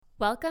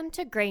Welcome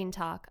to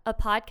GrainTALK, a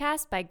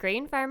podcast by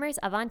grain farmers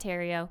of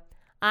Ontario.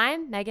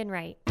 I'm Megan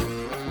Wright. The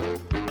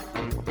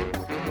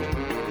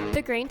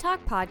GrainTALK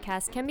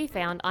podcast can be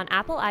found on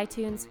Apple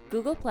iTunes,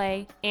 Google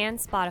Play, and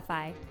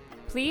Spotify.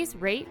 Please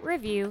rate,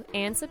 review,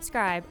 and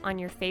subscribe on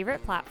your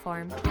favorite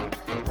platform.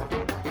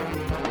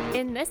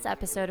 In this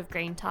episode of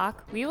GrainTALK,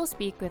 we will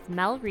speak with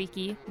Mel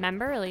Reekie,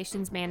 Member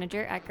Relations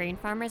Manager at Grain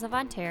Farmers of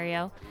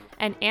Ontario,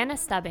 and Anna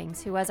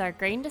Stubbings, who was our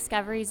Grain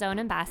Discovery Zone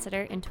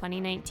Ambassador in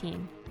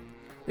 2019.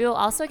 We will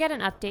also get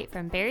an update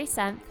from Barry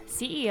Senft,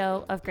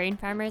 CEO of Grain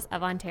Farmers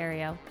of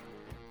Ontario.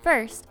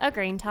 First, a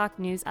GrainTALK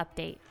news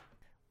update.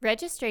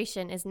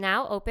 Registration is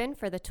now open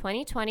for the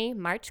 2020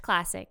 March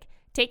Classic,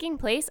 taking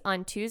place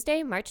on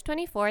Tuesday, March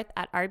 24th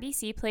at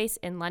RBC Place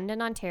in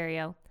London,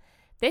 Ontario.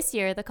 This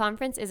year, the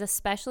conference is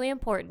especially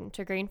important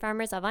to Grain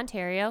Farmers of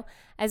Ontario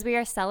as we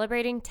are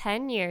celebrating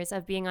 10 years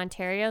of being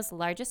Ontario's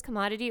largest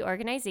commodity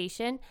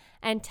organization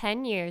and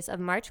 10 years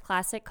of March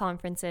Classic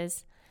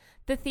conferences.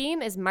 The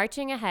theme is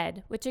Marching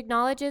Ahead, which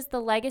acknowledges the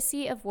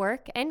legacy of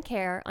work and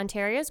care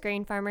Ontario's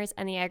grain farmers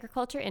and the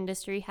agriculture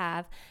industry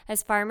have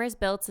as farmers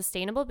build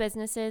sustainable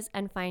businesses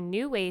and find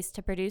new ways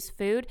to produce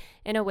food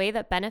in a way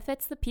that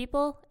benefits the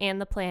people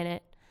and the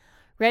planet.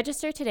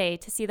 Register today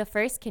to see the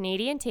first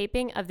Canadian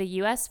taping of the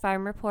U.S.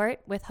 Farm Report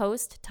with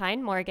host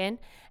Tyne Morgan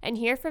and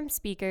hear from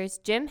speakers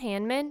Jim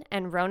Hanman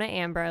and Rona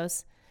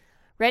Ambrose.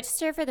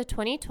 Register for the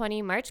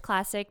 2020 March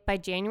Classic by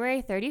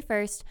January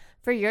 31st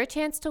for your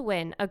chance to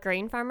win a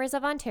Grain Farmers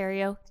of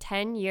Ontario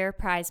 10-year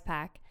prize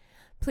pack.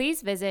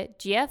 Please visit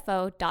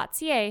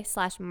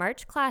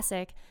gfo.ca/March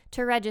Classic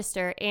to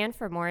register and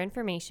for more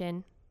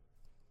information.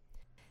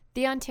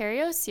 The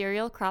Ontario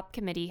Cereal Crop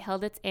Committee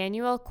held its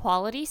annual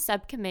Quality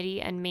Subcommittee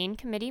and Main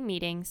Committee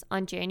meetings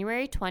on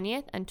January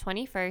 20th and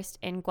 21st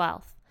in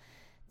Guelph.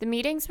 The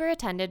meetings were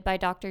attended by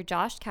Dr.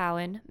 Josh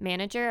Cowan,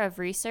 Manager of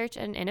Research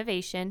and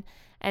Innovation,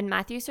 and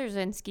Matthew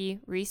Szerzynski,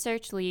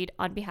 Research Lead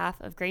on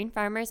behalf of Grain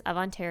Farmers of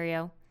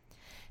Ontario.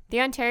 The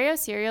Ontario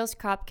Cereals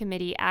Crop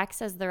Committee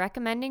acts as the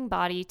recommending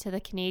body to the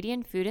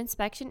Canadian Food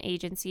Inspection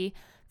Agency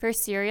for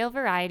cereal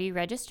variety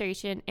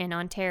registration in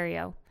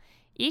Ontario.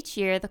 Each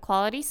year, the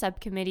Quality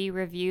Subcommittee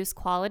reviews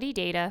quality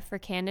data for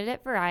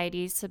candidate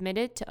varieties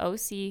submitted to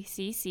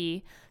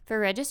OCCC for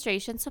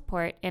registration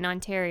support in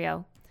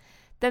Ontario.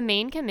 The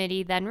main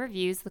committee then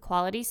reviews the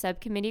Quality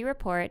Subcommittee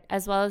report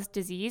as well as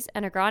disease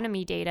and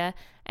agronomy data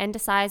and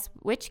decides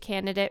which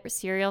candidate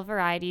cereal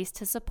varieties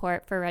to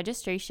support for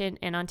registration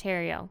in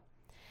Ontario.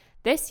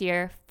 This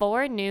year,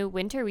 4 new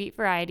winter wheat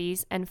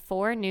varieties and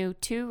 4 new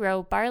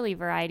 2-row barley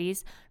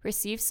varieties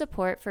received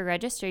support for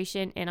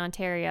registration in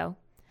Ontario.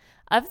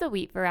 Of the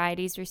wheat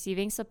varieties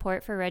receiving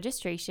support for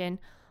registration,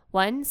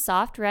 1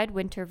 soft red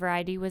winter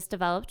variety was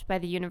developed by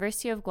the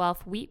University of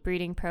Guelph Wheat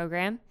Breeding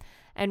Program,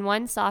 and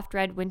 1 soft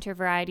red winter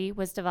variety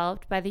was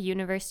developed by the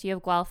University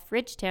of Guelph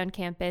Ridgetown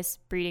Campus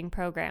Breeding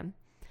Program.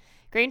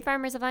 Grain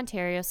Farmers of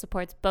Ontario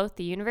supports both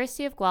the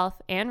University of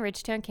Guelph and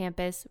Ridgetown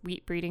Campus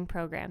wheat breeding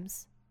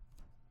programs.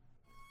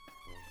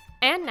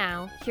 And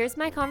now, here's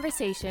my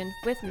conversation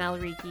with Mel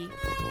Reekie.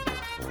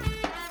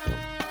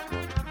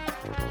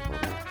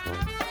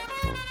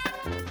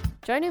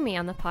 Joining me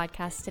on the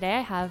podcast today,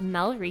 I have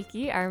Mel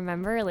Reekie, our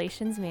Member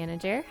Relations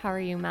Manager. How are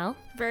you, Mel?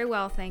 Very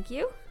well, thank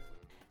you.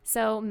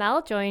 So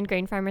Mel joined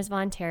Grain Farmers of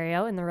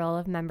Ontario in the role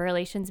of Member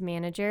Relations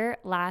Manager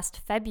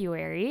last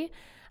February.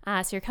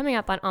 So you're coming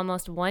up on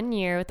almost 1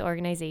 year with the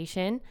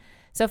organization.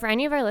 So for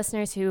any of our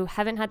listeners who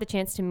haven't had the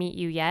chance to meet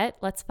you yet,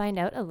 let's find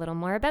out a little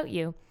more about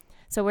you.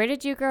 So where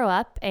did you grow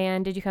up,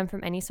 and did you come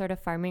from any sort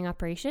of farming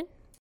operation?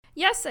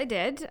 Yes, I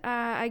did.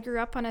 I grew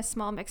up on a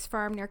small mixed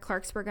farm near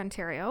Clarksburg,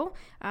 Ontario.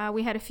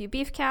 We had a few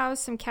beef cows,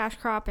 some cash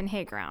crop, and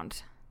hay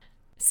ground.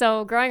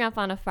 So growing up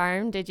on a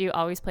farm, did you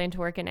always plan to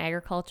work in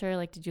agriculture?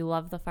 Like, did you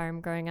love the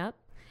farm growing up?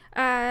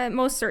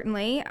 Most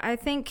certainly. I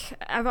think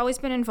I've always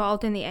been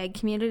involved in the ag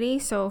community.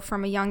 So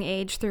from a young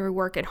age through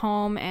work at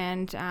home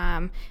and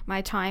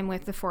my time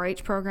with the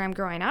 4-H program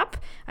growing up,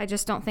 I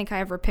just don't think I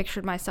ever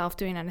pictured myself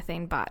doing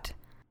anything but.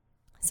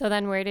 So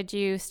then where did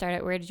you start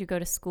at? Where did you go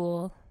to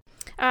school?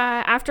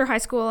 After high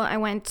school, I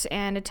went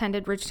and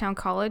attended Ridgetown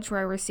College, where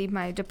I received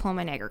my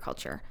diploma in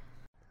agriculture.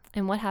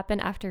 And what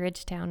happened after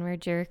Ridgetown? Where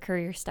did your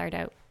career start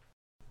out?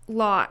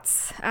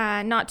 Lots.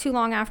 Not too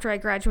long after I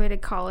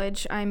graduated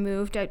college, I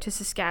moved out to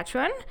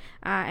Saskatchewan.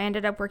 I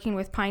ended up working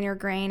with Pioneer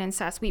Grain and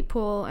Sask Wheat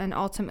Pool and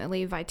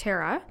ultimately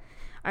Viterra.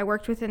 I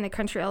worked within the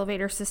country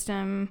elevator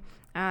system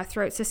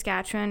throughout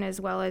Saskatchewan,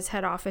 as well as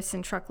head office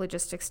and truck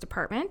logistics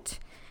department.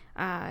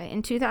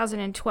 In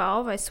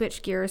 2012, I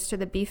switched gears to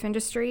the beef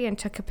industry and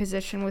took a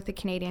position with the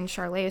Canadian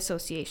Charlet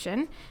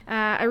Association.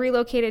 I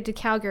relocated to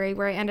Calgary,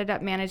 where I ended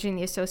up managing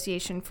the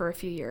association for a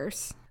few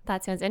years.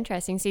 That sounds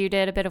interesting. So you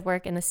did a bit of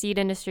work in the seed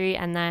industry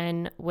and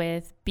then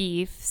with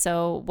beef.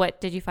 So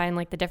what did you find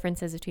like the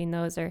differences between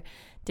those, or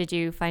did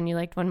you find you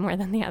liked one more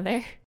than the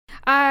other?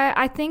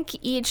 I think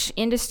each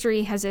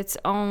industry has its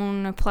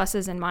own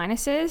pluses and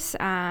minuses,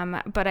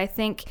 but I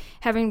think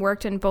having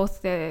worked in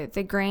both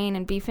the grain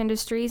and beef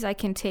industries, I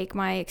can take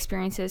my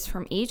experiences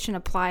from each and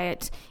apply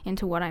it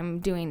into what I'm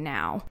doing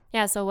now.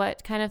 Yeah, so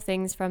what kind of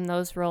things from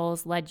those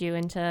roles led you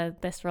into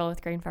this role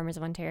with Grain Farmers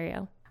of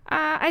Ontario?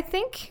 I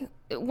think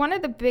one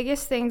of the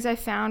biggest things I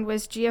found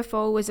was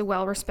GFO was a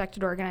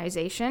well-respected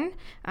organization.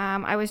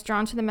 I was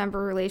drawn to the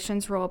member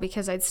relations role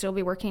because I'd still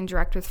be working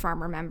direct with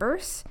farmer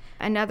members.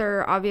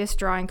 Another obvious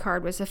drawing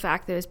card was the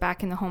fact that it was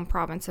back in the home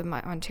province of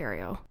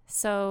Ontario.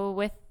 So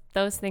with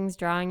those things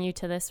drawing you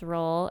to this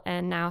role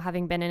and now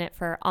having been in it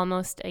for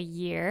almost a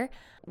year,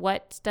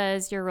 what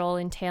does your role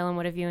entail and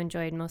what have you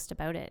enjoyed most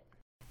about it?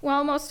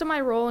 Well, most of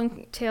my role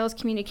entails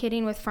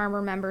communicating with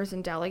farmer members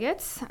and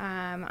delegates.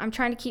 I'm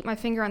trying to keep my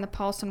finger on the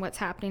pulse on what's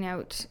happening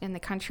out in the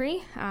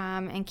country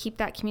and keep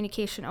that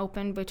communication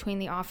open between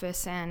the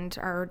office and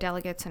our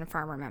delegates and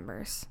farmer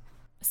members.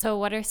 So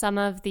what are some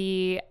of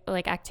the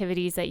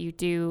activities that you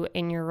do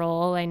in your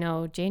role? I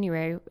know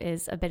January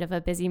is a bit of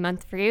a busy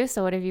month for you,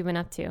 so what have you been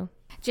up to?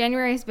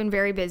 January has been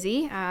very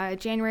busy.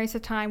 January is a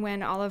time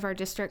when all of our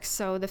districts,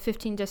 so the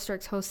 15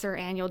 districts, host their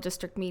annual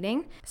district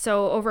meeting.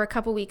 So over a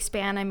couple week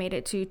span, I made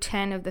it to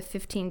 10 of the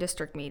 15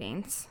 district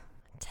meetings.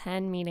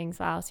 10 meetings,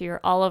 wow. So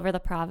you're all over the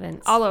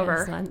province. All over.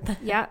 This month.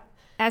 Yeah.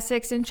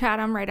 Essex and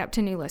Chatham right up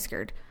to New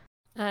Liskeard.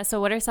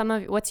 So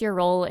what's your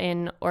role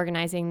in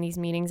organizing these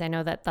meetings? I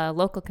know that the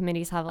local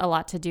committees have a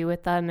lot to do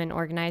with them and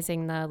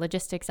organizing the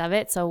logistics of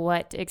it. So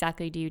what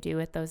exactly do you do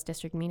with those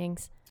district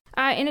meetings?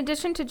 In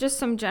addition to just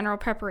some general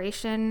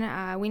preparation,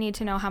 we need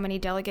to know how many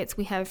delegates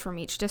we have from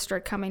each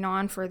district coming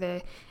on for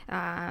the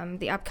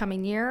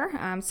upcoming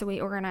year. So we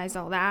organize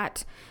all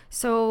that.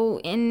 So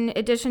in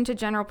addition to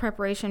general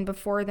preparation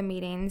before the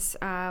meetings,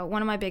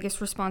 one of my biggest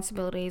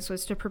responsibilities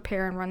was to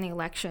prepare and run the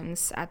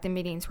elections at the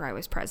meetings where I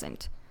was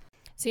present.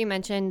 So you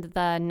mentioned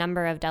the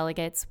number of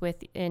delegates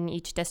within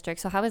each district.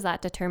 So how is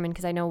that determined?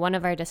 Because I know one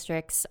of our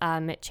districts,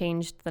 it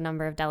changed the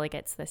number of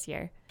delegates this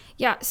year.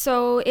 Yeah,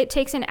 so it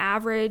takes an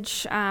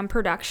average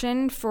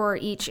production for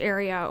each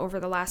area over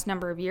the last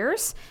number of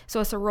years.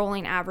 So it's a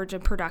rolling average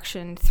of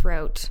production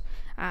throughout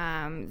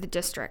the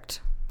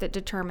district that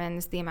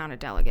determines the amount of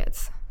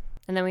delegates.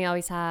 And then we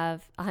always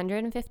have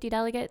 150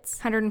 delegates?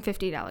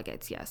 150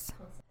 delegates, yes.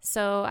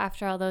 So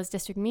after all those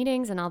district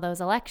meetings and all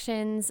those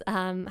elections,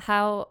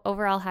 how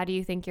do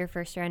you think your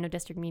first round of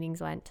district meetings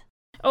went?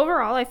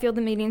 Overall, I feel the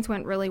meetings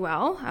went really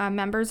well.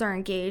 Members are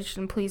engaged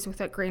and pleased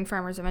with what Grain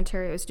Farmers of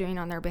Ontario is doing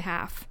on their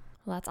behalf.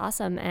 Well, that's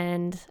awesome.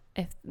 And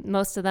if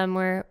most of them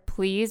were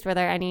pleased, were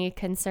there any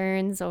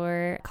concerns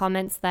or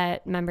comments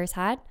that members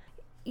had?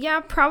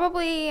 Yeah,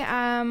 probably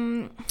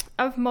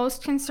of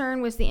most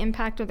concern was the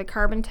impact of the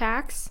carbon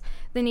tax,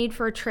 the need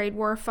for a trade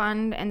war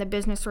fund, and the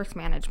business risk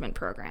management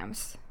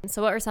programs.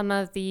 So what were some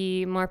of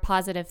the more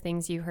positive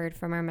things you heard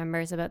from our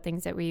members about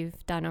things that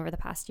we've done over the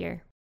past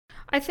year?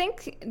 I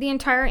think the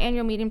entire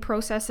annual meeting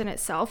process in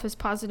itself is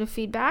positive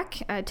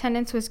feedback.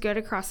 Attendance was good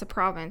across the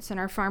province, and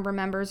our farmer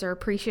members are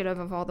appreciative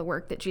of all the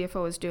work that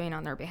GFO is doing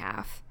on their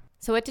behalf.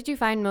 So what did you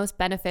find most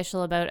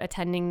beneficial about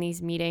attending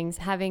these meetings,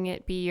 having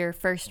it be your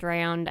first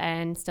round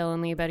and still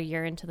only about a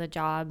year into the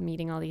job,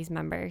 meeting all these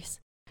members?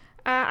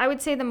 I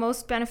would say the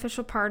most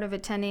beneficial part of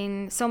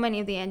attending so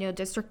many of the annual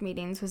district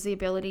meetings was the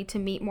ability to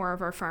meet more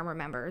of our farmer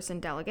members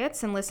and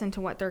delegates and listen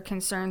to what their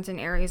concerns and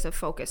areas of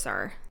focus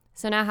are.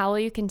 So now how will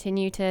you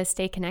continue to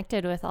stay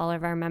connected with all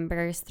of our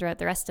members throughout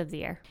the rest of the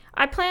year?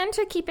 I plan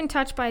to keep in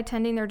touch by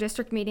attending their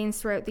district meetings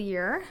throughout the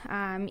year.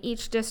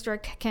 Each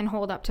district can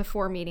hold up to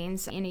 4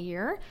 meetings in a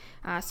year,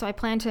 so I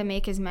plan to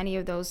make as many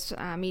of those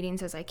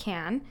meetings as I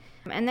can.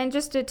 And then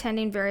just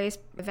attending various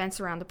events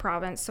around the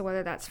province, so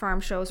whether that's farm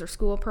shows or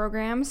school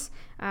programs.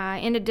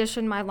 In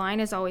addition, my line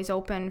is always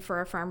open for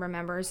our farmer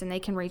members, and they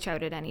can reach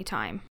out at any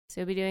time.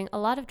 So you'll be doing a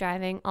lot of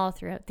driving all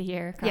throughout the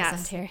year across Yes.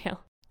 Ontario.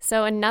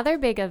 So another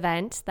big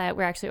event that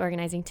we're actually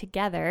organizing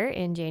together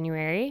in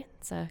January,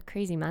 it's a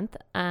crazy month,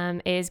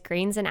 is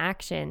Grains in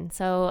Action.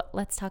 So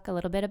let's talk a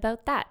little bit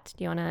about that.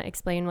 Do you want to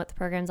explain what the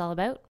program's all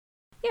about?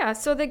 Yeah,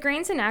 so the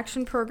Grains in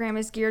Action program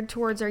is geared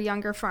towards our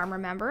younger farmer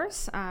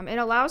members. It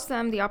allows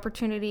them the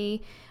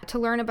opportunity to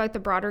learn about the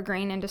broader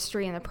grain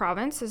industry in the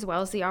province, as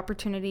well as the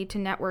opportunity to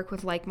network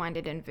with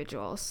like-minded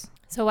individuals.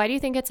 So why do you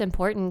think it's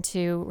important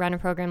to run a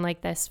program like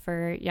this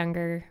for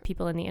younger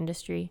people in the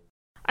industry?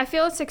 I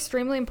feel it's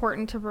extremely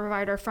important to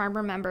provide our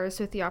farmer members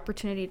with the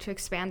opportunity to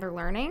expand their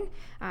learning.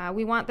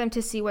 We want them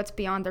to see what's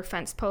beyond their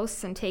fence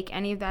posts and take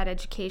any of that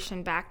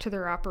education back to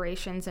their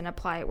operations and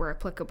apply it where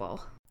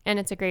applicable. And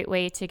it's a great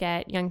way to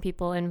get young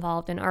people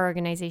involved in our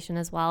organization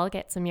as well,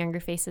 get some younger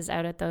faces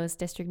out at those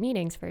district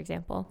meetings, for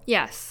example.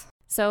 Yes.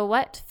 So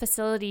what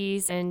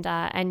facilities and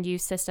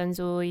end-use systems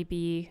will we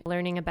be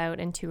learning about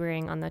and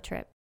touring on the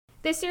trip?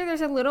 This year, there's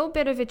a little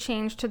bit of a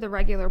change to the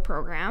regular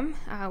program.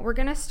 We're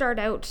going to start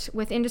out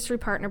with industry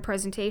partner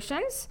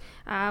presentations.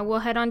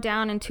 We'll head on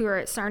down and tour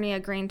at Sarnia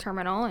Grain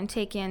Terminal and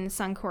take in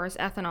Suncor's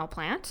ethanol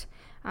plant.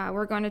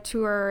 We're going to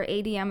tour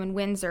ADM in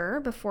Windsor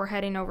before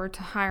heading over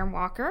to Hiram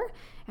Walker,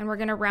 and we're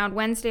going to round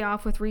Wednesday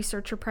off with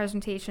researcher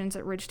presentations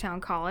at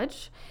Ridgetown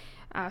College.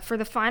 For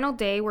the final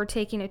day, we're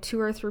taking a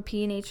tour through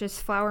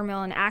P&H's flour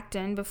mill in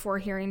Acton before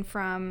hearing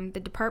from the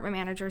department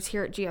managers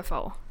here at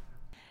GFO.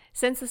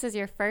 Since this is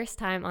your first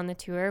time on the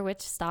tour,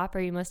 which stop are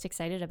you most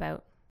excited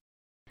about?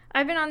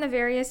 I've been on the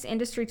various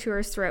industry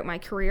tours throughout my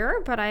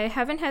career, but I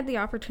haven't had the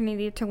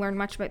opportunity to learn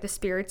much about the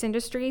spirits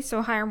industry,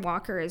 so Hiram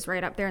Walker is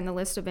right up there in the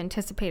list of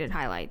anticipated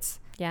highlights.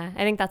 Yeah, I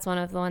think that's one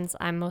of the ones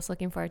I'm most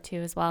looking forward to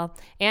as well.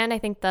 And I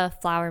think the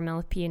flour mill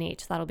with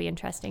P&H, that'll be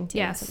interesting too,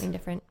 yes. Something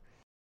different.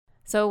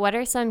 So what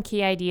are some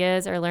key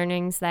ideas or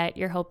learnings that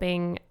you're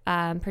hoping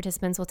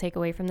participants will take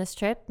away from this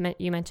trip?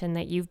 You mentioned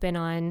that you've been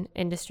on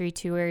industry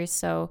tours,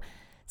 so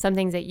some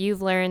things that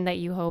you've learned that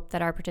you hope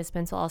that our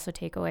participants will also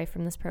take away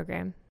from this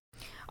program.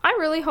 I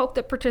really hope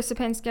that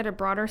participants get a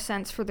broader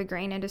sense for the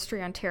grain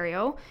industry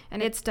Ontario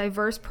and its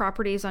diverse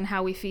properties on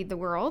how we feed the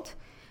world.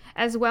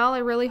 As well, I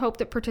really hope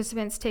that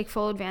participants take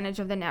full advantage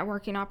of the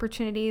networking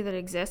opportunity that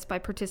exists by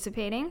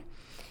participating.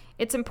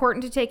 It's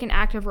important to take an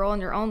active role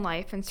in your own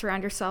life and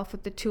surround yourself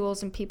with the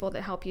tools and people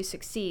that help you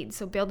succeed.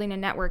 So building a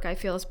network, I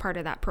feel, is part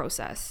of that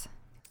process.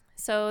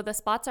 So the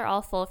spots are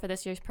all full for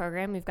this year's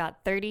program. We've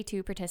got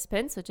 32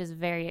 participants, which is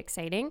very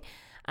exciting.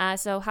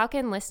 So how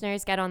can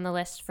listeners get on the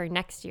list for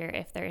next year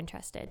if they're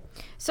interested?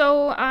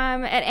 So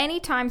at any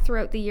time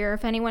throughout the year,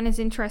 if anyone is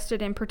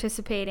interested in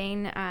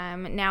participating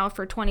now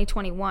for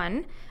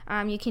 2021,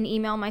 you can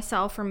email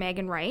myself or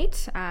Megan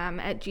Wright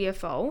at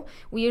GFO.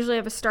 We usually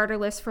have a starter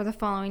list for the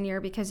following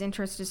year because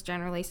interest is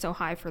generally so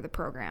high for the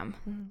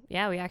program.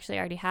 Yeah, we actually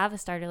already have a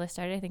starter list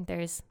started. I think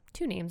there's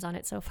 2 names on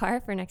it so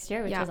far for next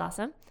year, which is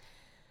awesome.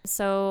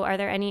 So are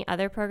there any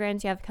other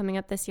programs you have coming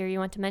up this year you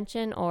want to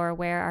mention, or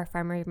where our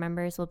farmer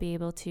members will be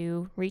able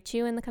to reach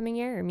you in the coming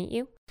year or meet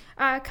you?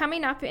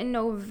 Coming up in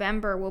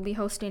November, we'll be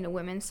hosting a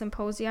women's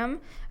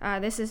symposium.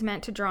 This is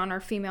meant to draw on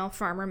our female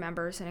farmer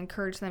members and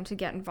encourage them to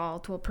get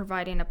involved while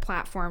providing a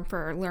platform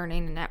for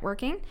learning and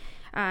networking.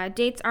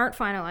 Dates aren't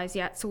finalized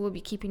yet, so we'll be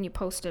keeping you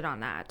posted on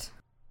that.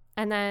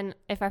 And then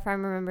if our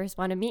farmer members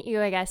want to meet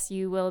you, I guess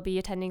you will be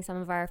attending some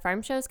of our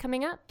farm shows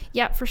coming up?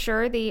 Yep, for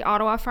sure. The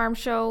Ottawa Farm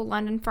Show,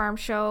 London Farm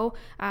Show,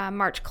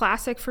 March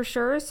Classic for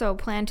sure. So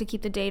plan to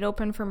keep the date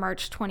open for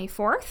March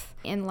 24th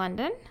in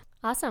London.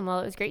 Awesome. Well,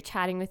 it was great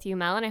chatting with you,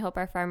 Mel, and I hope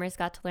our farmers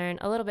got to learn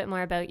a little bit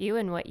more about you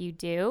and what you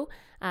do.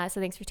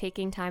 So thanks for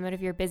taking time out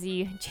of your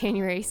busy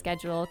January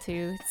schedule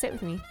to sit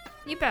with me.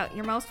 You bet.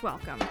 You're most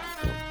welcome.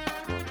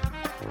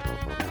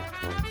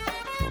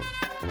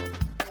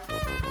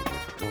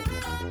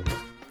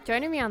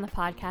 Joining me on the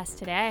podcast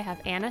today, I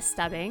have Anna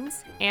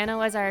Stubbings. Anna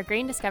was our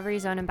Grain Discovery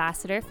Zone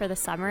ambassador for the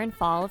summer and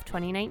fall of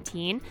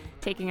 2019,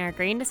 taking our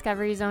Grain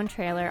Discovery Zone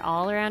trailer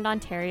all around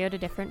Ontario to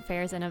different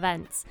fairs and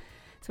events.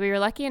 So we were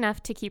lucky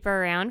enough to keep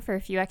her around for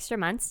a few extra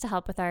months to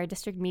help with our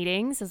district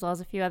meetings, as well as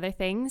a few other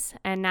things.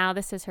 And now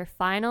this is her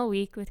final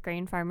week with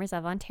Grain Farmers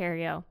of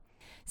Ontario.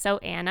 So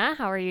Anna,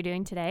 how are you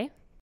doing today?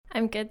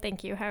 I'm good,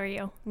 thank you. How are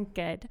you?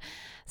 Good.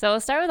 So we'll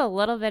start with a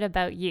little bit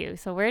about you.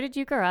 So where did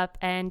you grow up,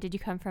 and did you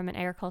come from an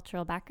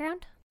agricultural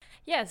background?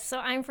 Yes, so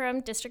I'm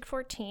from District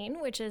 14,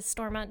 which is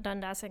Stormont,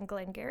 Dundas, and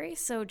Glengarry,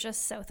 so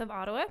just south of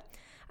Ottawa.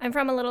 I'm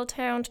from a little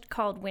town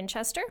called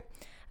Winchester,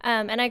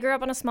 and I grew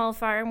up on a small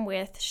farm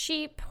with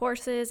sheep,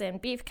 horses,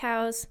 and beef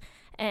cows.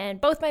 And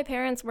both my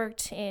parents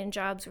worked in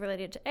jobs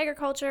related to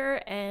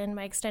agriculture, and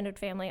my extended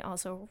family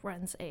also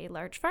runs a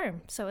large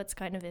farm, so it's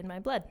kind of in my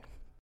blood.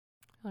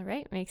 All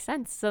right, makes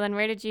sense. So then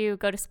where did you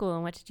go to school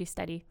and what did you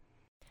study?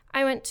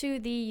 I went to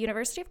the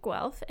University of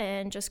Guelph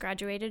and just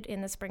graduated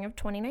in the spring of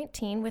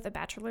 2019 with a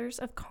Bachelor's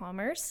of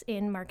Commerce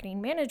in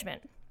Marketing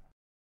Management.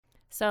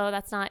 So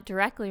that's not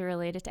directly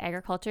related to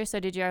agriculture.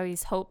 So did you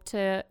always hope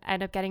to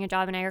end up getting a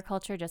job in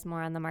agriculture, just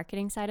more on the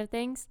marketing side of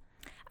things?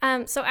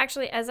 So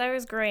actually, as I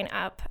was growing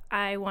up,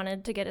 I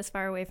wanted to get as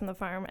far away from the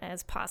farm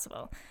as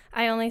possible.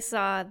 I only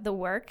saw the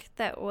work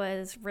that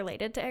was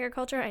related to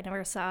agriculture. I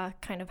never saw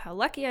kind of how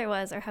lucky I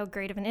was or how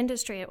great of an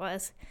industry it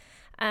was.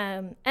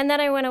 And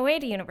then I went away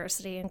to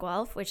university in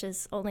Guelph, which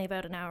is only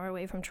about an hour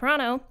away from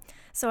Toronto.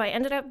 So I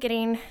ended up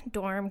getting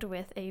dormed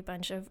with a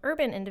bunch of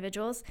urban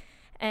individuals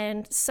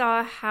and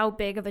saw how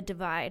big of a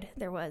divide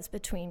there was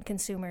between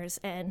consumers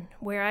and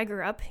where I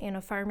grew up in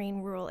a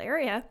farming rural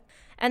area.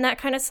 And that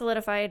kind of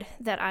solidified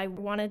that I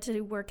wanted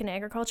to work in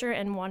agriculture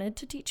and wanted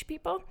to teach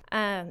people.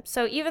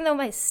 So even though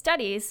my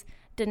studies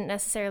didn't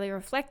necessarily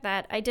reflect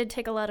that, I did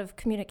take a lot of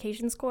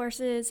communications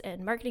courses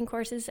and marketing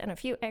courses and a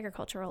few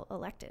agricultural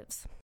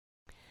electives.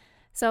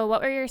 So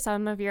what were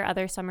some of your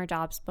other summer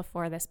jobs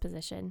before this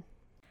position?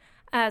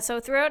 So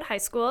throughout high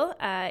school,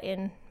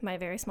 in my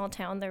very small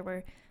town, there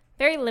were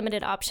very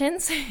limited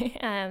options.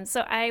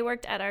 So I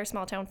worked at our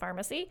small town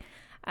pharmacy,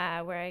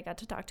 where I got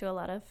to talk to a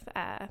lot of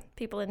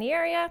people in the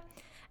area.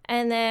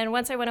 And then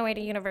once I went away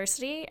to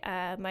university,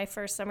 my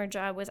first summer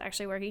job was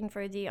actually working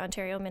for the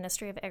Ontario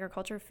Ministry of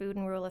Agriculture, Food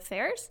and Rural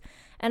Affairs.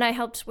 And I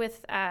helped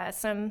with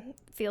some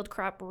field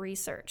crop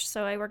research.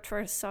 So I worked for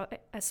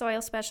a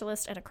soil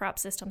specialist and a crop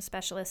system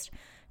specialist,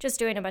 just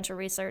doing a bunch of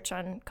research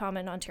on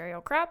common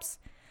Ontario crops.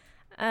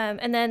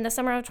 And then the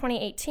summer of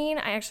 2018,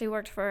 I actually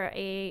worked for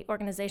an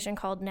organization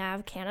called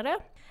NAV Canada.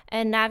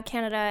 And NAV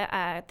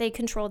Canada, they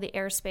control the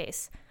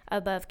airspace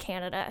above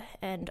Canada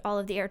and all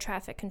of the air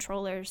traffic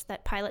controllers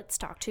that pilots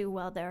talk to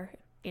while they're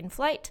in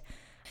flight.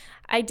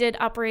 I did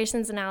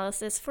operations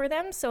analysis for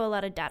them, so a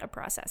lot of data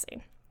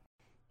processing.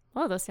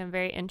 Well, those sound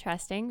very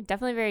interesting.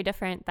 Definitely very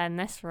different than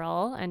this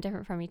role and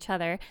different from each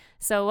other.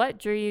 So what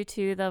drew you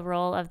to the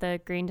role of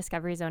the Green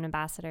Discovery Zone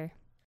Ambassador?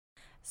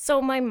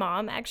 So my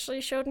mom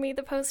actually showed me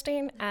the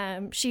posting.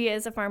 She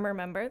is a farmer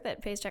member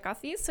that pays checkoff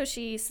fees, so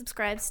she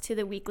subscribes to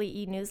the weekly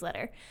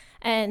e-newsletter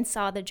and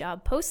saw the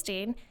job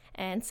posting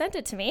and sent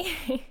it to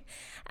me.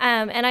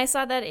 And I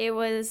saw that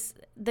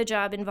the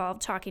job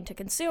involved talking to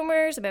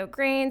consumers about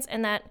grains,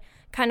 and that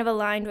kind of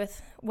aligned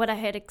with what I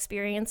had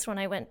experienced when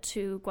I went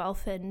to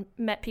Guelph and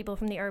met people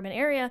from the urban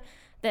area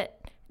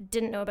that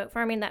didn't know about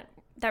farming.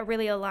 That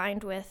really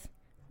aligned with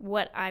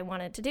what I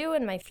wanted to do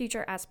and my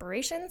future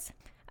aspirations.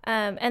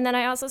 And then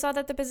I also saw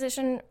that the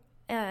position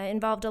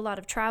involved a lot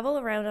of travel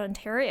around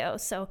Ontario,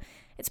 so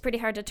it's pretty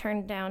hard to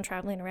turn down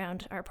traveling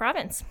around our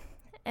province.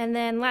 And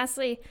then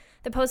lastly,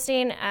 the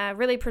posting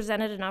really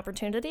presented an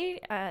opportunity.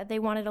 They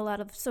wanted a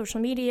lot of social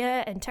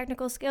media and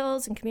technical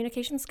skills and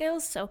communication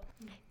skills. So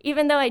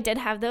even though I did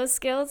have those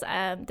skills,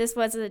 this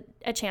was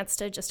a chance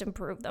to just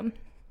improve them.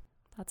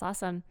 That's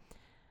awesome.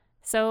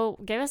 So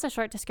give us a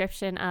short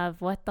description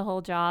of what the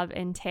whole job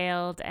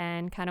entailed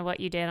and kind of what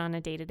you did on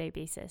a day-to-day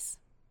basis.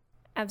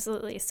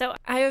 Absolutely. So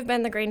I have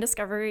been the Grain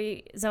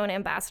Discovery Zone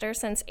Ambassador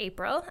since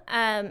April.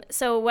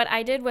 So what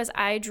I did was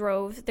I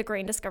drove the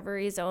Grain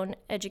Discovery Zone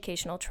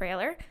educational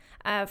trailer.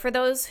 For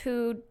those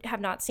who have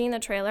not seen the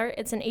trailer,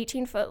 it's an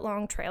 18-foot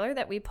long trailer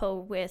that we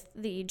pull with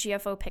the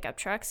GFO pickup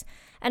trucks,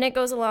 and it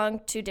goes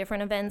along to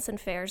different events and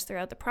fairs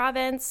throughout the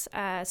province,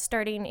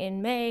 starting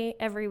in May,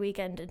 every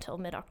weekend until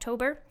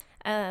mid-October,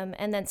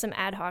 and then some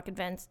ad hoc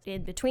events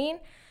in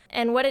between.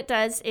 And what it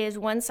does is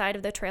one side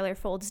of the trailer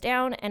folds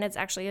down, and it's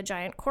actually a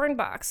giant corn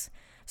box.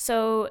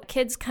 So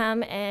kids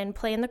come and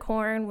play in the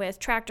corn with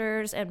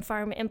tractors and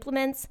farm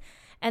implements,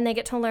 and they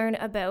get to learn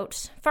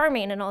about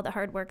farming and all the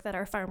hard work that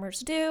our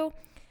farmers do,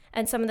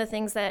 and some of the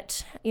things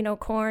that,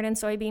 corn and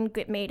soybean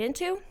get made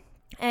into.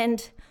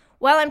 And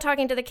while I'm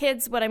talking to the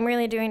kids, what I'm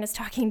really doing is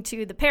talking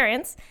to the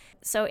parents.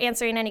 So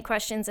answering any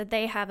questions that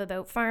they have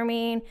about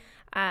farming,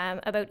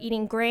 about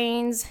eating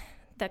grains,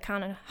 the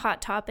kind of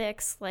hot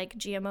topics like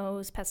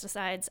GMOs,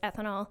 pesticides,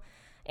 ethanol,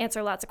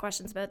 answer lots of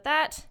questions about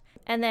that.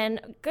 And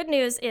then good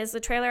news is the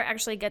trailer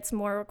actually gets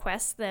more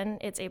requests than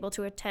it's able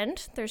to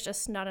attend. There's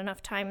just not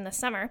enough time in the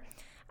summer.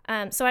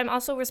 So I'm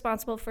also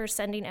responsible for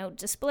sending out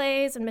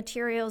displays and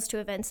materials to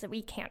events that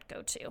we can't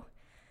go to.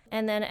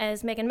 And then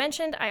as Megan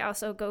mentioned, I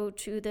also go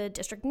to the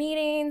district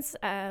meetings,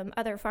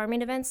 other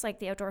farming events like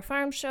the Outdoor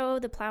Farm Show,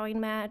 the Plowing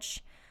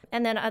Match,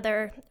 and then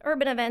other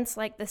urban events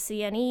like the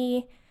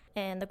CNE,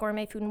 and the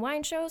Gourmet Food and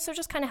Wine Show, so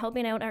just kind of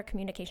helping out our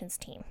communications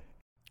team.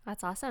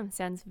 That's awesome.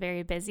 Sounds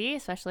very busy,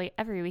 especially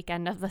every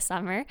weekend of the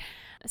summer.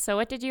 So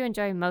what did you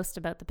enjoy most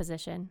about the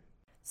position?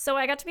 So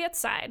I got to be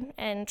outside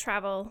and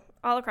travel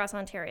all across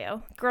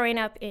Ontario. Growing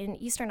up in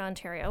Eastern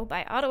Ontario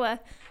by Ottawa,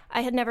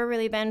 I had never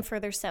really been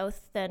further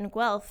south than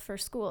Guelph for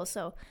school,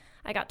 so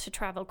I got to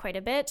travel quite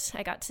a bit.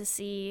 I got to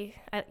see,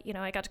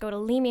 I got to go to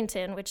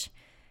Leamington, which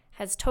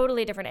has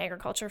totally different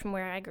agriculture from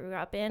where I grew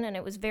up in, and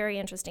it was very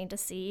interesting to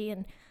see.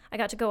 And I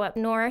got to go up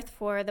north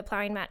for the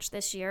plowing match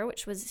this year,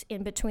 which was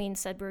in between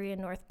Sudbury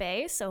and North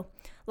Bay, so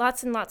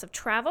lots and lots of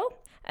travel.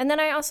 And then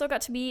I also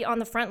got to be on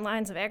the front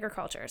lines of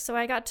agriculture, so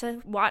I got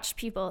to watch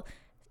people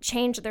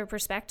change their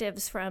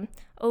perspectives from,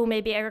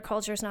 maybe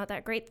agriculture is not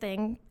that great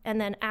thing,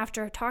 and then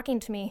after talking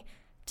to me,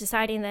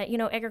 deciding that,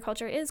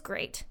 agriculture is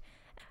great.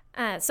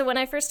 So when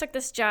I first took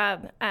this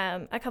job,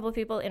 a couple of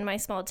people in my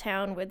small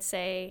town would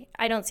say,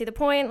 I don't see the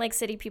point, like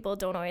city people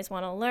don't always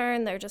want to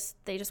learn, they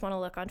just want to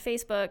look on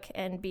Facebook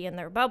and be in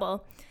their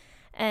bubble.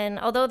 And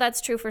although that's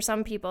true for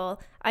some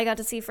people, I got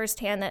to see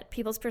firsthand that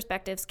people's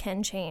perspectives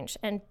can change,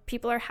 and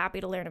people are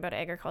happy to learn about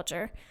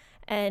agriculture.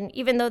 And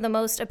even though the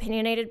most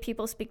opinionated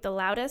people speak the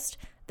loudest,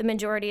 the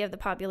majority of the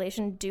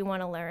population do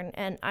want to learn,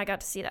 and I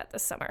got to see that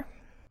this summer.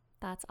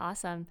 That's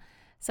awesome.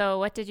 So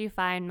what did you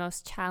find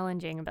most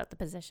challenging about the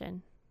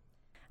position?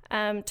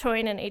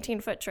 Towing an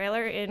 18-foot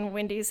trailer in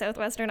windy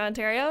southwestern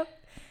Ontario.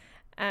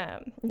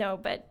 No,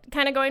 but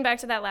kind of going back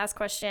to that last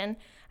question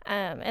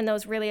and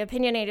those really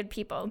opinionated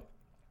people,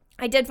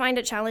 I did find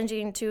it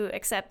challenging to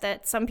accept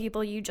that some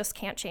people you just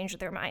can't change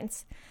their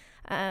minds.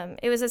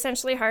 It was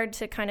essentially hard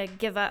to kind of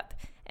give up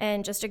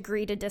and just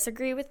agree to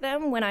disagree with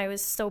them when I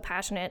was so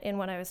passionate in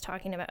what I was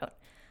talking about.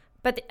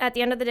 But at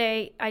the end of the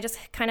day, I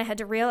just kind of had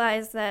to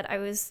realize that I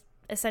was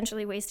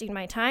essentially wasting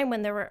my time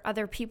when there were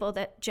other people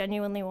that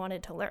genuinely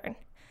wanted to learn.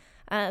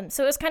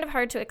 So it was kind of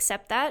hard to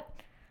accept that.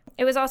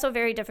 It was also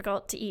very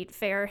difficult to eat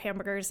fair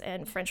hamburgers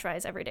and french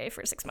fries every day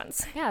for 6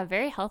 months. Yeah, a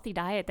very healthy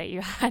diet that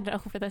you had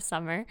over the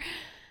summer.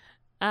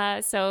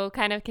 So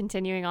kind of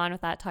continuing on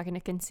with that, talking to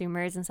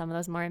consumers and some of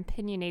those more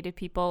opinionated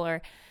people,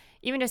 or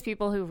even just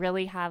people who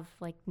really have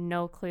like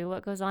no clue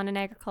what goes on in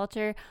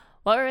agriculture,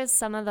 what were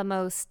some of the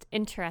most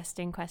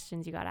interesting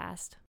questions you got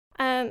asked?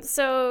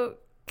 So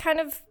kind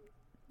of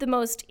the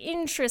most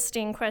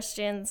interesting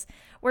questions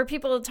were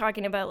people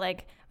talking about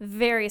like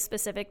very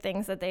specific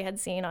things that they had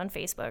seen on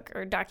Facebook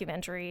or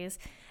documentaries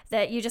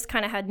that you just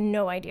kind of had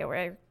no idea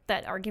where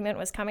that argument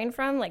was coming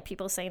from. Like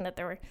people saying that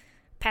there were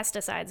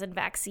pesticides and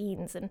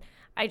vaccines, and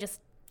I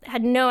just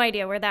had no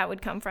idea where that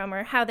would come from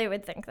or how they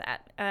would think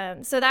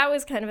that. So that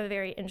was kind of a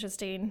very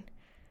interesting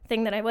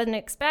thing that I wouldn't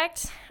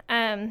expect.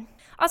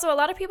 Also, a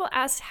lot of people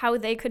asked how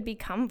they could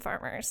become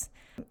farmers.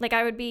 Like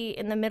I would be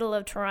in the middle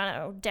of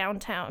Toronto,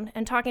 downtown,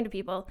 and talking to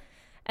people,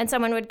 and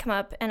someone would come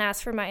up and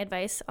ask for my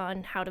advice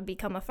on how to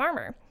become a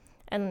farmer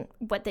and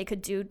what they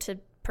could do to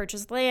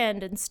purchase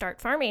land and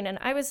start farming. And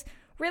I was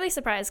really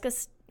surprised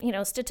because,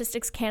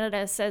 Statistics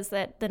Canada says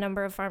that the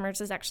number of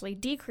farmers is actually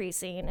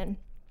decreasing. And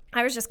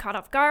I was just caught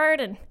off guard.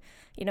 And,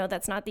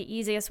 that's not the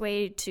easiest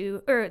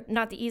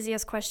not the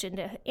easiest question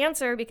to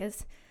answer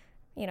because,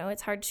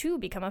 it's hard to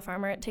become a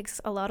farmer. It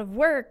takes a lot of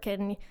work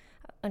and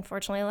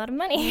unfortunately a lot of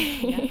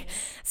money. Yeah.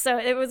 So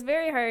it was a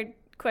very hard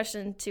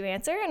question to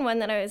answer and one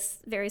that I was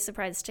very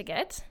surprised to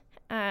get.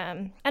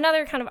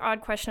 Another kind of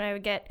odd question I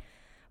would get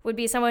would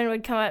be someone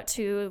would come up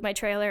to my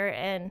trailer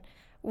and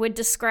would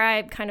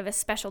describe kind of a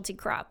specialty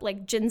crop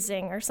like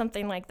ginseng or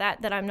something like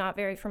that I'm not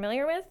very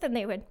familiar with, and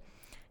they would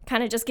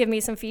kind of just give me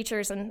some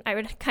features and I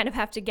would kind of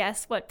have to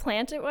guess what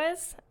plant it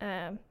was.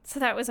 So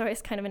that was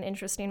always kind of an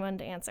interesting one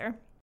to answer.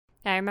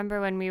 I remember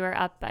when we were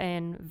up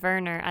in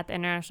Verner at the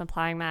International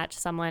Plowing Match,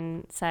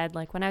 someone said,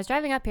 like, when I was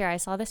driving up here, I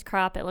saw this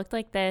crop. It looked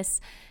like this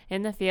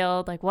in the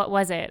field. Like, what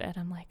was it? And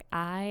I'm like,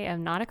 I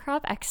am not a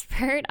crop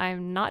expert.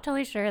 I'm not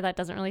totally sure. That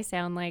doesn't really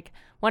sound like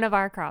one of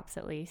our crops,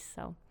 at least.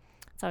 So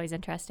it's always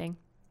interesting.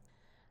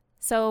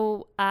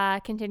 So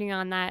continuing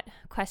on that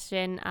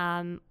question,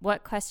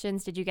 what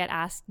questions did you get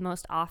asked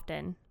most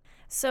often?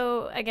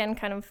 So again,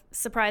 kind of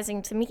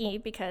surprising to me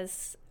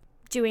because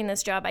doing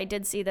this job, I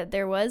did see that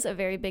there was a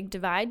very big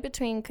divide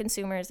between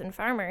consumers and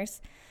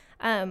farmers.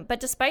 But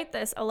despite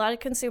this, a lot of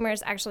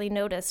consumers actually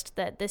noticed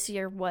that this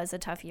year was a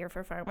tough year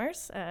for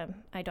farmers.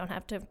 I don't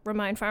have to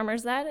remind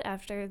farmers that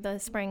after the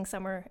spring,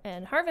 summer,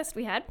 and harvest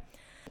we had.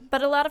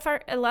 But a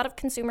lot of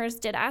consumers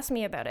did ask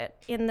me about it.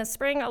 In the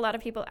spring, a lot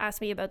of people asked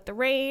me about the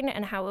rain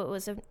and how it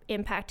was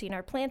impacting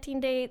our planting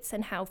dates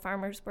and how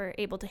farmers were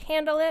able to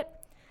handle it.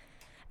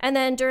 And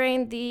then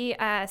during the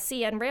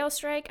CN rail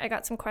strike, I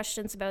got some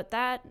questions about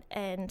that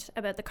and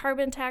about the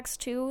carbon tax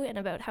too, and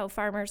about how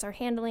farmers are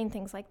handling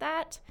things like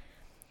that.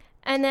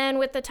 And then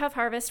with the tough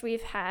harvest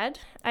we've had,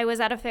 I was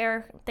at a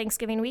fair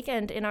Thanksgiving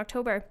weekend in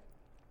October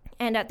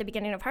and at the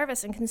beginning of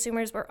harvest, and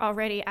consumers were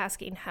already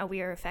asking how we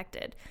are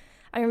affected.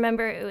 I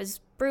remember it was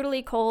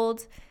brutally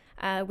cold.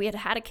 We had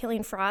had a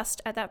killing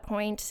frost at that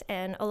point,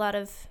 and a lot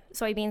of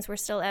soybeans were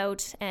still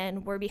out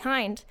and were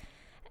behind.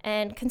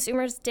 And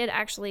consumers did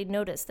actually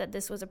notice that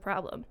this was a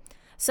problem.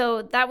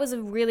 So that was a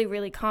really,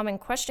 really common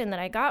question that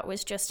I got,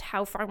 was just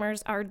how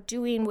farmers are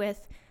doing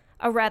with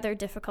a rather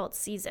difficult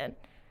season.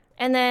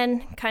 And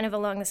then kind of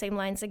along the same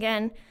lines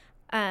again,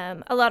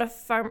 a lot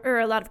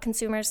of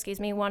consumers,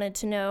 wanted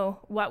to know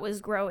what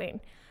was growing.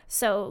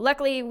 So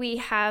luckily we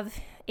have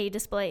a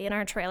display in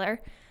our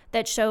trailer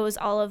that shows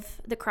all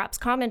of the crops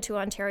common to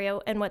Ontario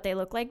and what they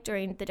look like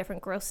during the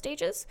different growth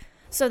stages.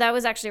 So that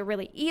was actually a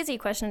really easy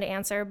question to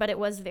answer, but it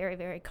was very,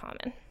 very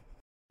common.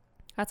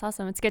 That's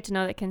awesome. It's good to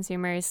know that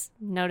consumers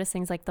notice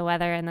things like the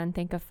weather and then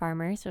think of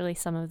farmers, or at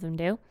least some of them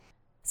do.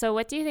 So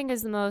what do you think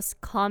is the most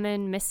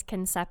common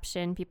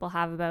misconception people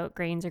have about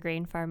grains or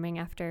grain farming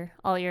after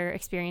all your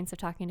experience of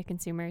talking to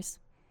consumers?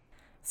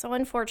 So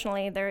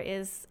unfortunately, there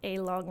is a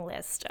long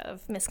list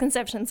of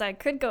misconceptions I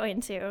could go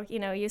into.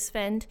 You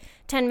spend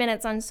 10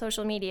 minutes on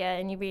social media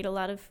and you read a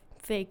lot of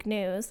fake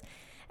news.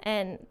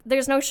 And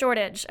there's no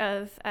shortage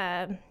of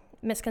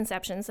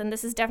misconceptions, and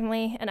this is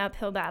definitely an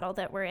uphill battle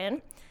that we're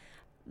in.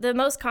 The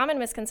most common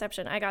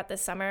misconception I got this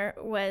summer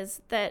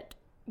was that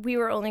we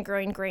were only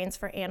growing grains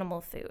for animal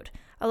food.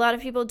 A lot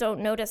of people don't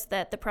notice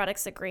that the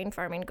products that grain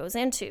farming goes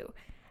into.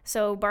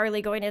 So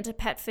barley going into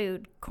pet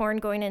food, corn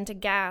going into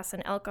gas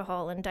and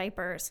alcohol and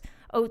diapers,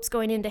 oats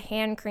going into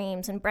hand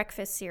creams and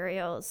breakfast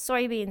cereals,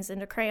 soybeans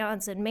into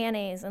crayons and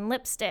mayonnaise and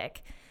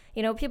lipstick.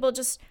 People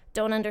just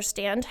don't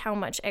understand how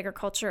much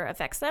agriculture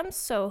affects them.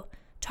 So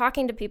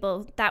talking to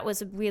people, that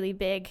was a really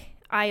big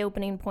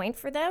eye-opening point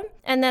for them.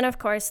 And then, of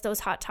course,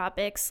 those hot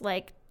topics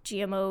like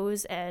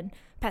GMOs and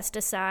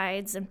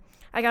pesticides. And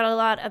I got a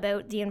lot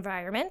about the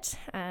environment,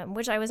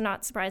 which I was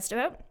not surprised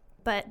about.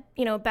 But,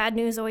 bad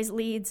news always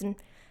leads, and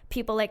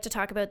people like to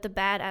talk about the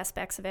bad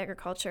aspects of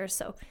agriculture.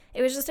 So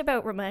it was just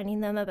about reminding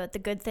them about the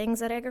good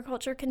things that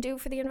agriculture can do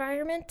for the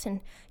environment.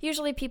 And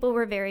usually people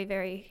were very,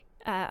 very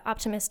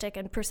optimistic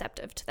and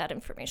perceptive to that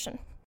information.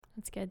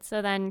 That's good.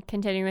 So then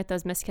continuing with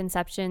those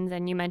misconceptions,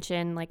 and you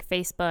mentioned like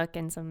Facebook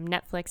and some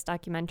Netflix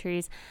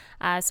documentaries.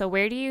 So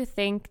where do you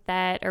think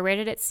that, or where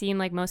did it seem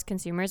like most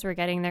consumers were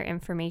getting their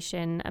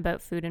information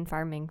about food and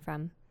farming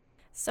from?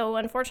 So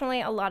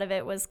unfortunately, a lot of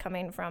it was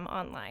coming from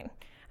online.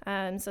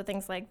 So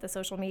things like the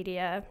social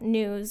media,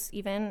 news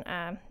even,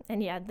 and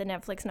the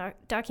Netflix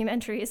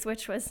documentaries,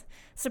 which was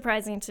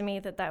surprising to me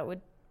that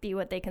would be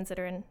what they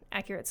consider an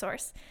accurate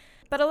source.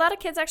 But a lot of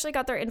kids actually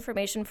got their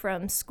information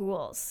from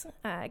schools.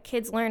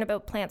 Kids learn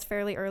about plants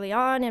fairly early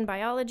on in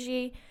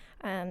biology.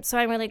 So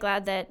I'm really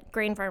glad that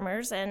grain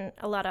farmers and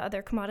a lot of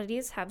other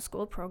commodities have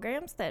school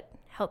programs that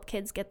help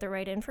kids get the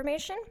right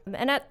information.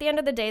 And at the end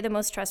of the day, the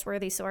most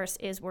trustworthy source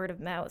is word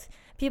of mouth.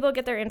 People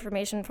get their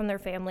information from their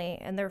family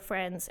and their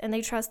friends, and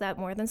they trust that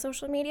more than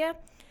social media.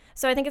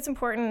 So I think it's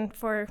important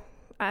for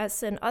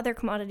us and other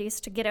commodities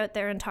to get out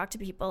there and talk to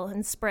people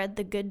and spread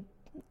the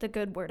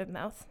good word of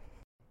mouth.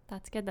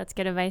 That's good. That's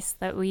good advice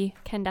that we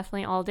can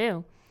definitely all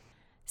do.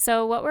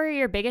 So what were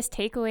your biggest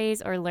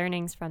takeaways or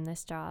learnings from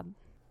this job?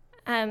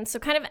 So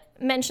kind of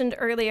mentioned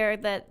earlier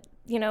that,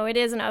 it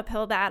is an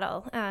uphill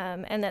battle,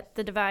 and that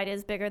the divide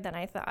is bigger than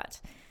I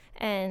thought.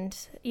 And,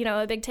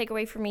 a big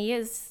takeaway for me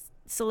is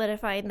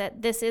solidifying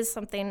that this is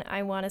something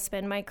I want to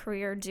spend my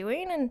career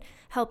doing and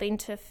helping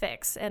to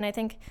fix. And I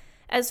think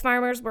as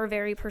farmers, we're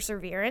very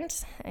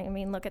perseverant. I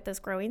mean, look at this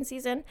growing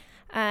season.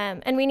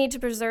 And we need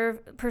to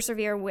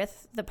persevere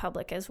with the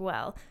public as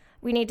well.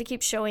 We need to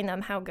keep showing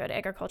them how good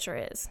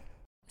agriculture is.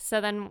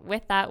 So then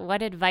with that,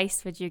 what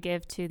advice would you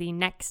give to the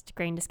next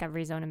Grain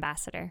Discovery Zone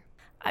ambassador?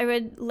 I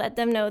would let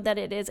them know that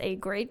it is a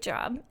great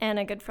job and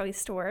a good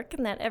place to work,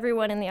 and that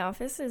everyone in the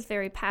office is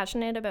very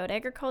passionate about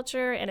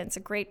agriculture, and it's a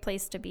great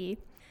place to be.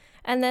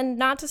 And then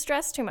not to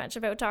stress too much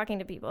about talking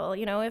to people.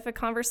 If a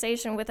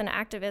conversation with an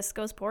activist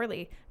goes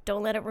poorly,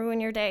 don't let it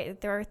ruin your day.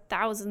 There are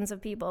thousands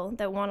of people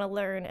that want to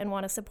learn and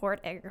want to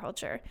support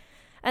agriculture.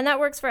 And that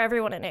works for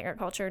everyone in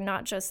agriculture,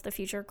 not just the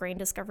future Grain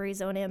Discovery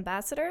Zone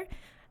ambassador.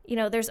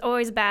 There's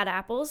always bad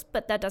apples,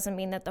 but that doesn't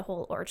mean that the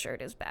whole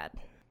orchard is bad.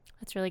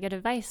 That's really good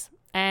advice.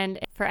 And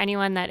for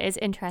anyone that is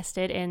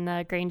interested in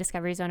the Grain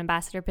Discovery Zone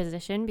ambassador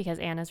position, because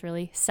Anna's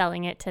really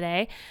selling it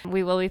today,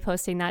 we will be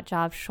posting that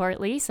job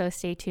shortly, so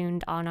stay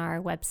tuned on our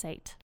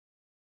website.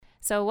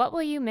 So what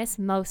will you miss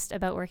most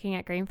about working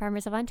at Grain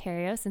Farmers of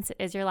Ontario, since it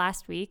is your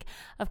last week,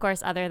 of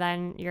course, other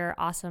than your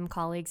awesome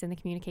colleagues in the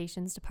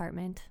communications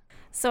department?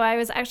 So I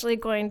was actually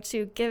going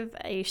to give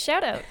a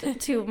shout out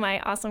to my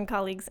awesome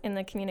colleagues in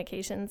the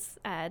communications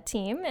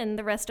team and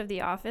the rest of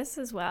the office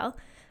as well.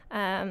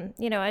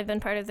 I've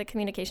been part of the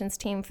communications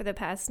team for the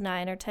past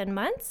 9 or 10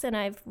 months, and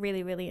I've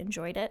really, really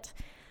enjoyed it.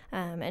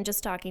 And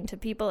just talking to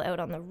people out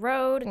on the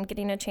road and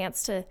getting a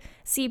chance to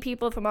see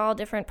people from all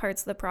different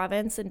parts of the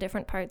province and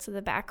different parts of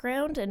the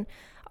background, and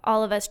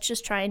all of us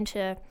just trying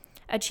to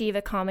achieve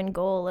a common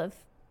goal of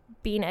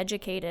being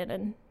educated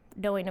and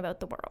knowing about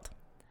the world.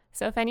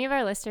 So if any of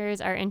our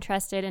listeners are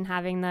interested in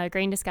having the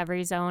Grain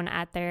Discovery Zone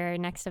at their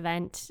next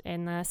event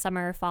in the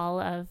summer or fall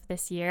of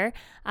this year,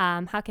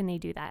 how can they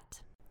do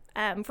that?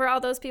 For all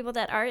those people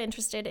that are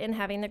interested in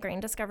having the Grain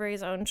Discovery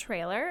Zone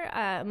trailer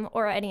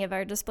or any of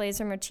our displays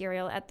or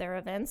material at their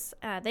events,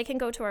 they can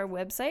go to our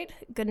website,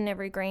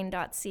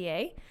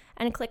 goodandeverygrain.ca,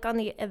 and click on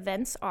the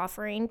events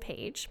offering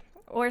page,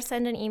 or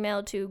send an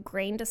email to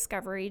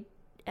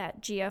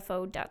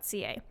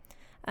graindiscovery@gfo.ca.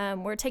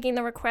 We're taking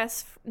the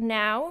requests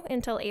now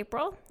until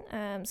April,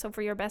 so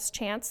for your best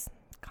chance,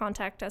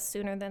 contact us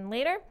sooner than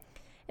later.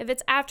 If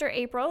it's after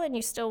April and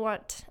you still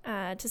want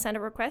to send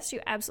a request, you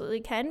absolutely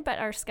can, but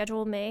our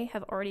schedule may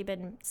have already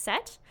been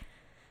set.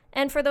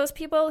 And for those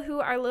people who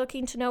are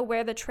looking to know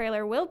where the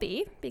trailer will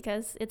be,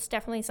 because it's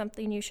definitely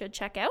something you should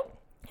check out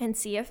and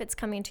see if it's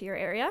coming to your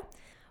area,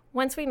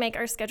 once we make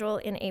our schedule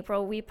in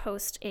April, we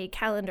post a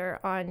calendar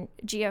on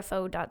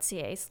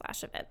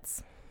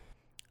gfo.ca/events.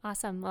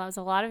 Awesome. Well, that was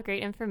a lot of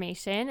great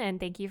information, and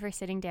thank you for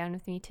sitting down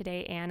with me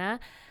today, Anna.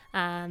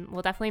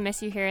 We'll definitely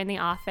miss you here in the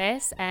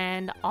office,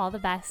 and all the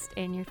best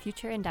in your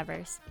future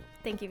endeavors.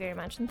 Thank you very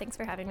much, and thanks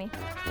for having me.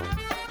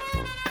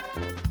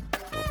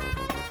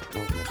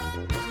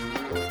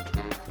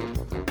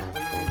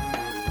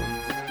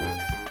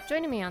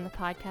 Joining me on the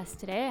podcast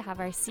today, I have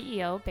our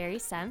CEO, Barry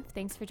Senft.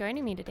 Thanks for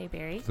joining me today,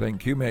 Barry.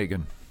 Thank you,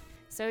 Megan.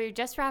 So you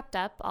just wrapped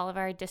up all of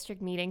our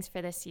district meetings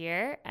for this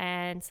year,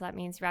 and so that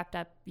means you wrapped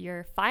up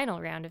your final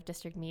round of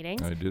district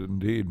meetings. I did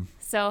indeed.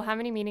 So how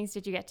many meetings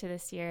did you get to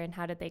this year, and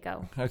how did they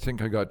go? I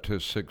think I got to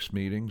 6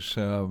 meetings.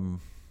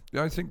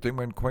 I think they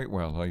went quite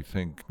well. I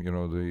think,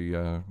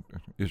 the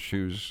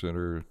issues that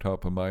are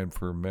top of mind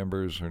for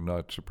members are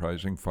not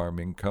surprising. Farm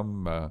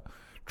income,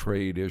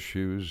 trade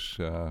issues,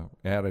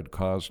 added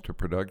cost to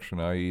production,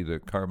 i.e. the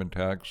carbon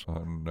tax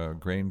on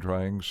grain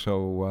drying.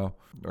 So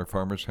our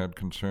farmers had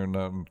concern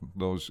on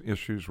those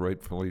issues,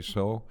 rightfully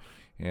so.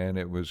 And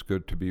it was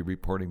good to be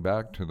reporting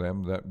back to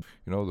them that,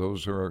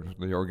 those are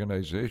the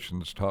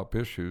organization's top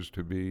issues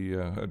to be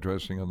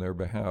addressing on their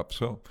behalf.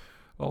 So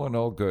all in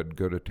all,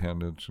 good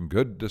attendance and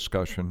good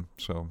discussion.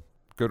 So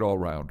good all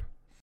round.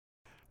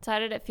 So how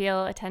did it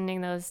feel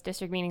attending those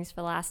district meetings for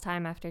the last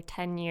time after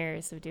 10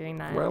 years of doing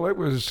that? Well, it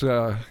was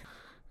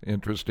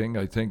interesting.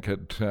 I think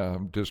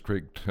at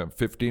District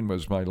 15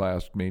 was my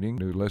last meeting,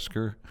 New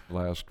Lisker,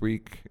 last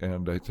week,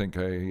 and I think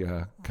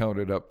I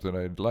counted up that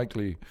I'd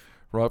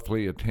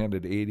roughly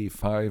attended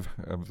 85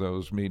 of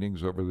those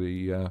meetings over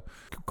the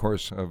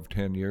course of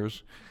 10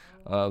 years.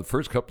 The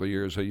first couple of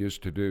years I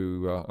used to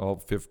do all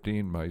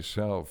 15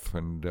 myself,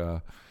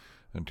 and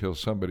until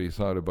somebody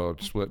thought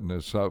about splitting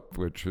this up,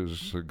 which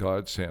is a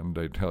godsend,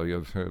 I tell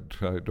you.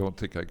 That I don't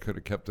think I could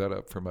have kept that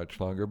up for much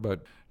longer.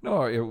 But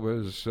no, it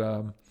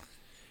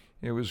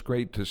was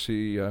great to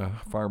see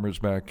farmers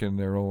back in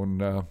their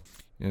own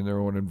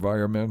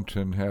environment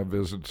and have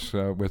visits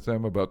with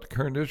them about the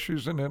current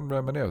issues and then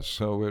reminisce.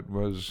 So it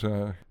was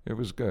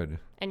good.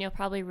 And you'll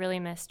probably really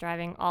miss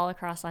driving all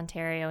across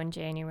Ontario in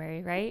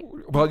January, right?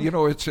 Well,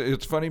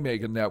 it's funny,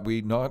 Megan, that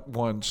we not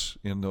once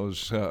in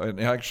those, and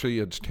actually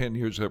it's 10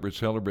 years that we're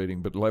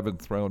celebrating, but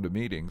 11th round of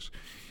meetings,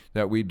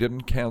 that we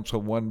didn't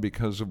cancel one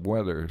because of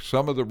weather.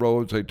 Some of the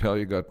roads, I tell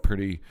you, got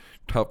pretty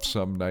tough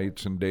some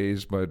nights and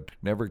days, but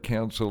never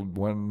canceled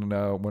one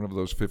of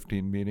those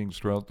 15 meetings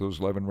throughout those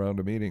 11 round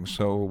of meetings.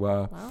 So,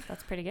 well,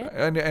 that's pretty good.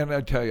 And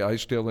I tell you, I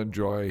still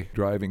enjoy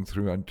driving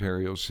through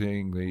Ontario,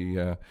 seeing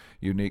the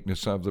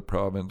uniqueness of the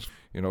province.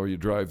 You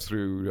drive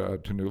through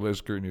to New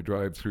Lisker and you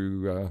drive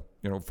through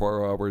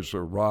 4 hours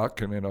of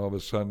rock, and then all of a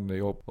sudden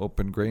they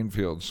open grain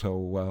fields.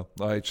 So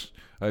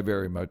I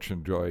very much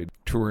enjoyed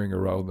touring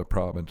around the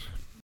province.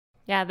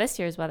 Yeah, this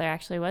year's weather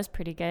actually was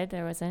pretty good.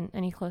 There wasn't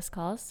any close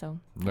calls, so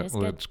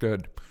That's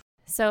good.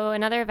 So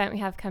another event we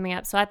have coming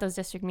up, so at those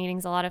district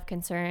meetings, a lot of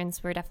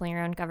concerns were definitely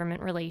around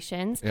government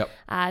relations.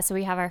 Yep. So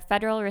we have our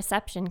federal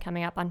reception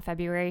coming up on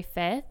February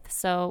 5th.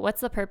 So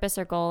what's the purpose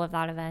or goal of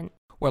that event?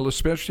 Well,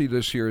 especially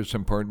this year, it's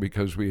important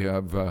because we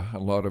have a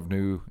lot of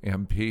new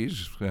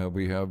MPs.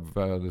 We have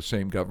the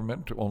same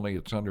government, only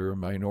it's under a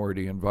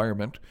minority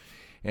environment.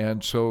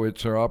 And so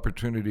it's our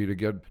opportunity to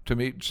get to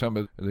meet some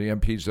of the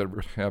MPs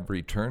that have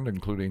returned,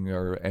 including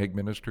our Ag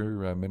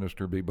Minister,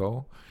 Minister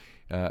Bibeau.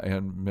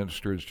 And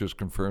Minister has just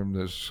confirmed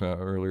this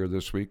earlier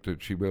this week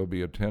that she will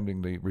be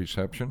attending the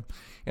reception.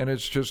 And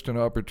it's just an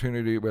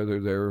opportunity, whether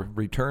they're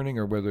returning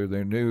or whether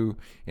they're new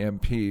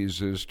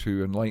MPs, is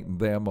to enlighten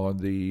them on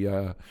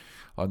the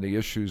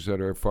issues that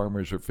our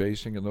farmers are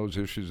facing and those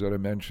issues that I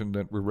mentioned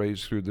that were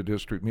raised through the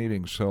district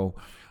meeting. So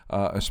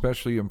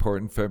especially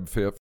important, Feb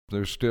 5th,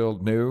 they're still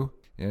new.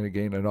 And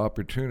again, an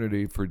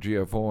opportunity for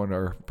GFO and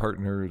our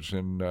partners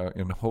in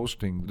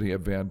hosting the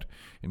event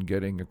and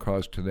getting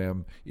across to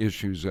them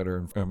issues that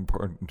are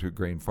important to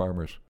grain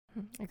farmers.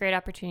 A great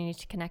opportunity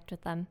to connect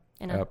with them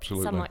in a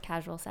somewhat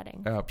casual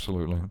setting.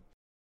 Absolutely.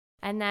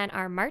 And then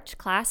our March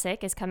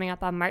Classic is coming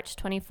up on March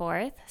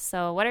 24th.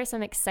 So what are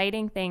some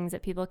exciting things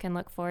that people can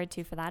look forward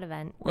to for that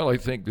event? Well, I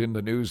think in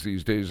the news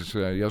these days,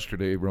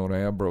 yesterday, Rona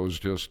Ambrose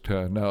just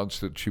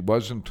announced that she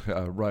wasn't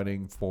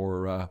running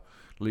for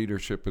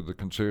leadership of the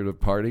Conservative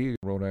Party.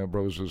 Rona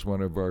Ambrose is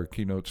one of our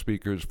keynote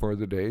speakers for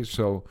the day.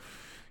 So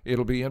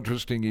it'll be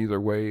interesting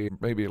either way,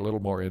 maybe a little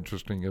more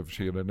interesting if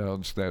she had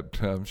announced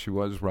that she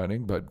was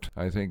running, but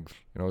I think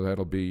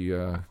that'll be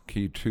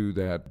key to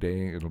that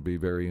day. It'll be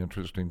very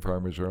interesting.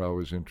 Farmers are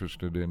always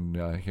interested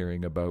in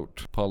hearing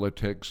about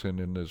politics and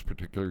in this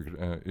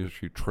particular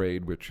issue,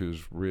 trade, which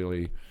is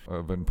really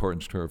of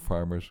importance to our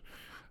farmers.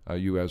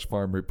 U.S.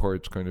 Farm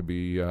Report's going to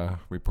be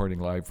reporting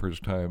live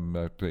first time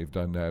that they've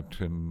done that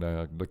in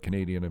the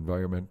Canadian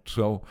environment.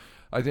 So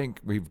I think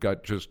we've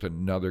got just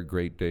another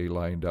great day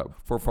lined up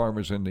for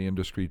farmers in the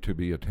industry to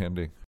be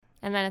attending.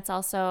 And then it's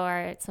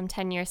also some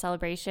 10-year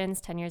celebrations,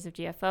 10 years of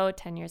GFO,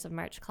 10 years of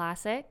March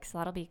Classic. So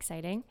that'll be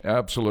exciting.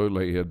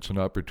 Absolutely. It's an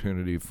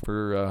opportunity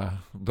for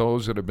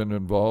those that have been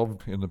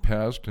involved in the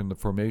past in the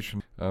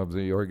formation of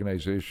the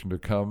organization to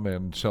come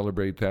and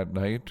celebrate that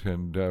night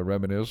and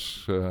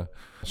reminisce,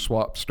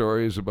 swap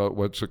stories about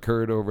what's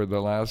occurred over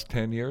the last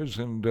 10 years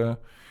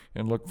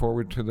and look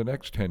forward to the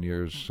next 10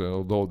 years.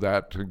 Although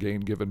that,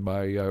 again, given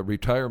my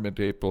retirement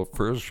April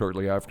 1st,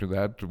 shortly after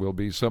that, will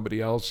be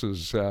somebody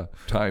else's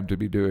time to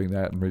be doing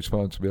that and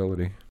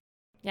responsibility.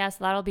 Yeah, so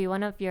that'll be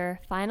one of your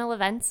final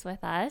events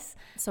with us.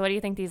 So what do you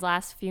think these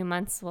last few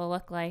months will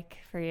look like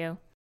for you?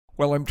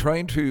 Well, I'm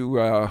trying to,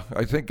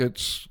 I think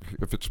if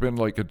it's been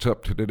like it's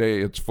up to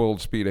today, it's full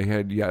speed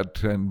ahead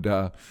yet. And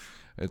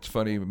it's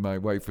funny, my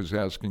wife was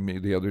asking me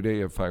the other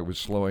day if I was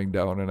slowing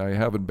down, and I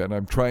haven't been.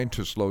 I'm trying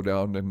to slow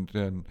down,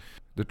 and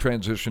the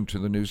transition to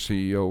the new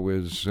CEO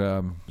is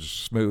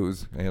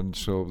smooth, and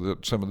so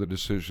that some of the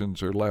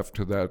decisions are left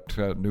to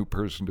that new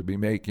person to be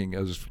making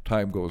as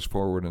time goes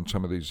forward on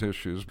some of these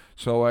issues.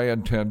 So I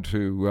intend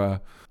to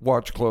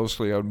watch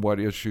closely on what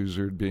issues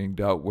are being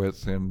dealt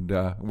with, and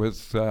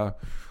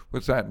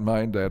with that in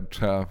mind,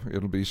 that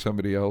it'll be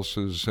somebody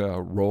else's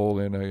role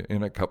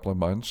in a couple of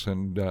months,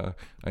 and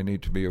I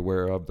need to be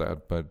aware of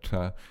that.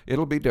 But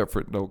it'll be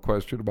different, no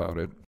question about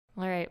it.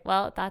 All right.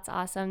 Well, that's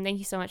awesome. Thank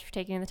you so much for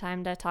taking the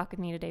time to talk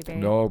with me today, Barry.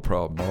 No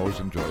problem. Always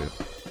enjoy it.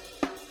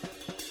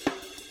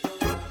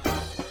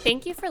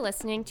 Thank you for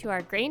listening to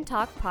our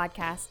GrainTALK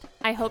podcast.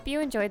 I hope you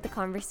enjoyed the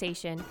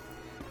conversation.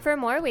 For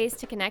more ways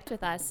to connect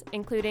with us,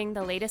 including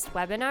the latest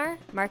webinar,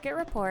 market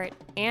report,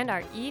 and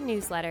our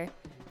e-newsletter,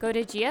 go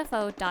to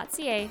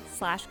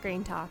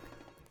gfo.ca/GrainTALK.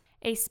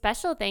 A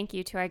special thank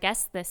you to our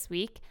guests this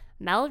week,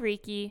 Mel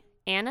Reekie,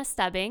 Anna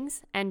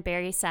Stubbings, and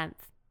Barry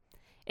Senft.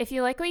 If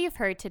you like what you've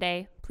heard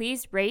today,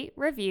 please rate,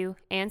 review,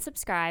 and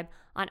subscribe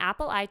on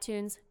Apple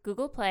iTunes,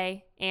 Google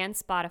Play, and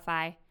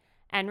Spotify.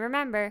 And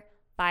remember,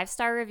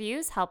 5-star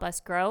reviews help us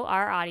grow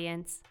our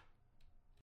audience.